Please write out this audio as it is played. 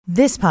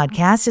This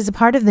podcast is a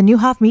part of the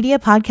Newhoff Media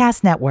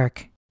Podcast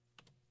Network.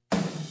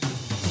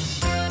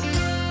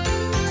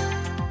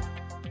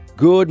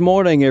 Good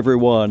morning,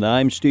 everyone.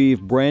 I'm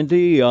Steve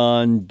Brandy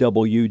on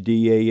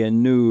WDAN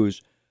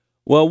News.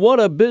 Well, what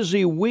a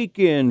busy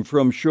weekend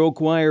from show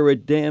choir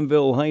at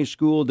Danville High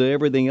School to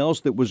everything else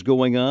that was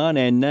going on.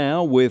 And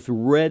now, with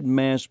Red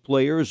Mass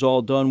players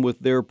all done with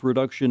their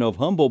production of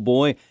Humble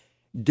Boy,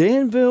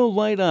 Danville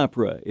Light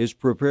Opera is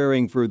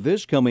preparing for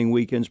this coming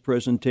weekend's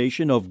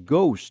presentation of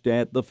Ghost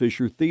at the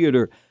Fisher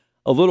Theater.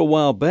 A little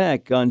while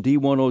back on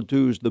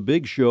D102's The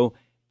Big Show,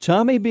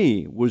 Tommy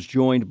B was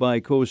joined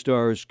by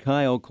co-stars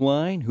Kyle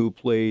Klein, who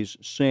plays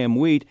Sam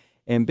Wheat,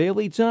 and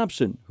Bailey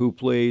Thompson, who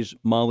plays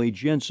Molly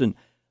Jensen.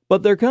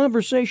 But their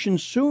conversation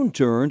soon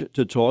turned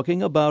to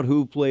talking about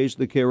who plays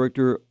the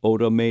character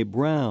Oda Mae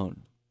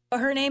Brown.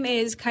 Her name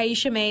is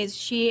Kaisha Mays.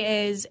 She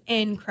is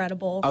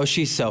incredible. Oh,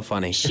 she's so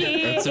funny.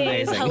 She That's is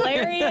amazing.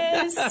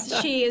 Hilarious.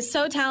 She is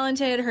so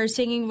talented. Her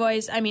singing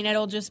voice, I mean,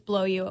 it'll just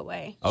blow you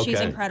away. Okay. She's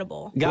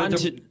incredible.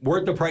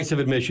 Worth the price of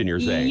admission,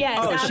 you're saying? Yes,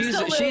 Oh,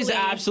 absolutely. she's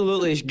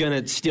absolutely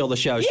going to steal the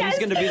show. Yes. She's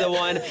going to be the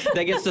one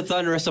that gets the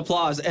thunderous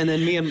applause, and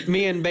then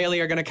me and Bailey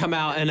are going to come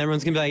out, and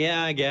everyone's going to be like,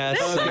 yeah, I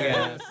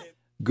guess.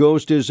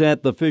 Ghost is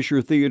at the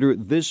Fisher Theater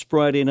this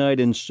Friday night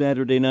and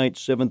Saturday night,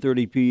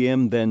 7:30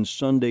 p.m., then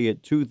Sunday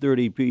at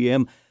 2:30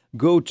 p.m.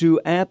 Go to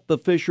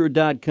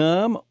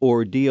atthefisher.com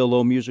or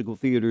DLO Musical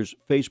Theater's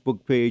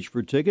Facebook page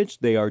for tickets.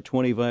 They are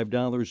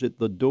 $25 at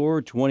the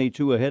door,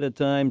 $22 ahead of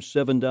time,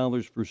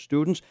 $7 for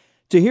students.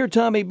 To hear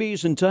Tommy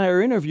B's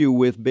entire interview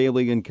with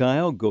Bailey and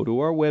Kyle, go to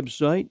our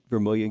website,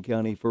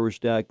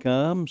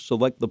 VermilionCountyFirst.com,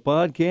 select the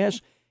podcast,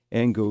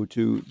 and go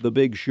to The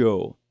Big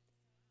Show.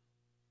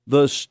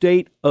 The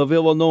state of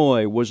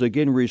Illinois was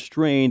again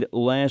restrained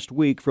last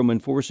week from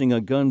enforcing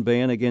a gun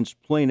ban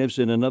against plaintiffs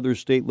in another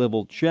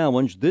state-level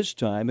challenge. This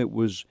time it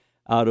was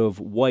out of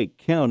White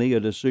County,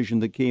 a decision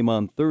that came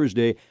on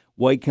Thursday.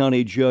 White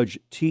County Judge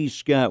T.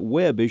 Scott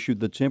Webb issued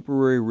the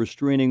temporary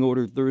restraining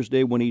order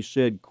Thursday when he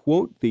said,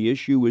 quote, "The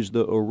issue is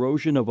the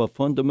erosion of a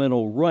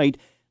fundamental right,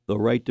 the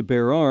right to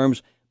bear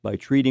arms, by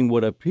treating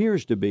what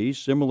appears to be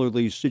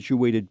similarly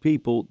situated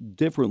people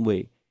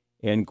differently,"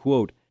 end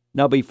quote.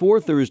 Now, before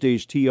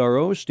Thursday's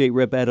TRO, State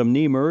Rep Adam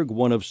Niemerg,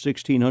 one of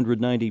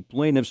 1,690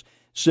 plaintiffs,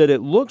 said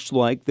it looks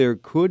like there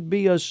could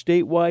be a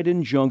statewide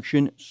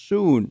injunction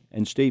soon,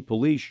 and state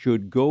police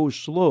should go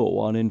slow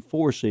on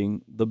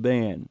enforcing the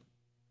ban.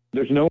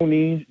 There's no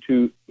need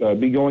to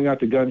be going out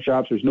to gun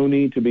shops. There's no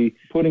need to be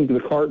putting the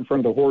cart in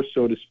front of the horse,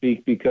 so to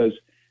speak, because,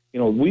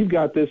 we've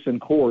got this in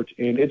court,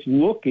 and it's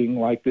looking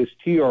like this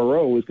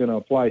TRO is going to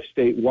apply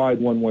statewide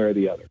one way or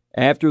the other.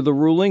 After the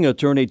ruling,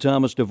 Attorney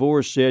Thomas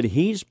DeVore said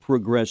he's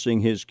progressing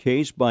his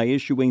case by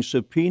issuing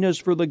subpoenas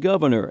for the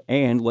governor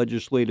and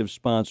legislative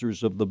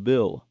sponsors of the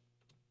bill.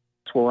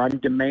 Where I'm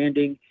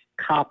demanding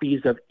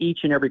copies of each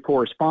and every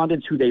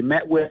correspondence, who they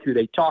met with, who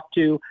they talked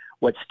to,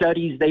 what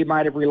studies they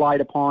might have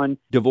relied upon.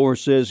 DeVore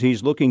says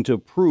he's looking to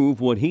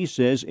prove what he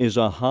says is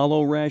a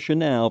hollow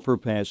rationale for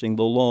passing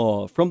the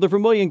law. From the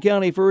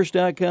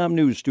VermilionCountyFirst.com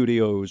news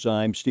studios,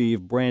 I'm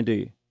Steve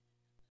Brandy.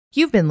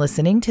 You've been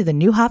listening to the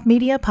Newhoff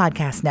Media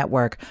Podcast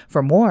Network.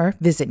 For more,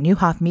 visit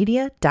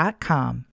newhoffmedia.com.